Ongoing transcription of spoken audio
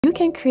you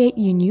can create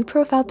your new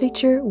profile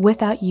picture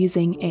without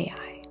using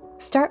AI.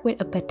 Start with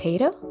a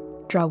potato,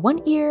 draw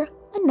one ear,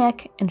 a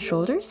neck, and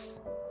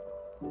shoulders.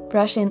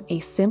 Brush in a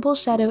simple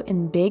shadow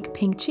in big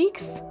pink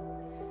cheeks.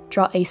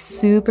 Draw a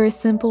super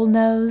simple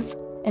nose,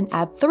 and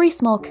add 3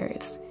 small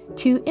curves,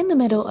 2 in the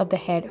middle of the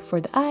head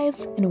for the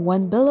eyes, and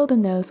 1 below the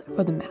nose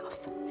for the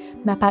mouth.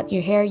 Map out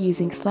your hair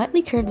using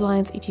slightly curved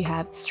lines if you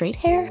have straight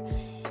hair,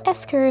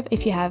 S-curve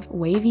if you have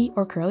wavy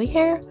or curly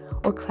hair,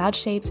 or cloud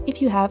shapes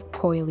if you have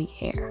coily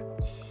hair.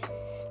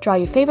 Draw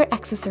your favorite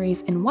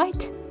accessories in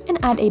white, and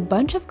add a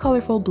bunch of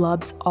colorful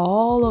blobs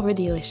all over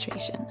the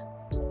illustration.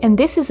 And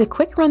this is a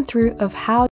quick run through of how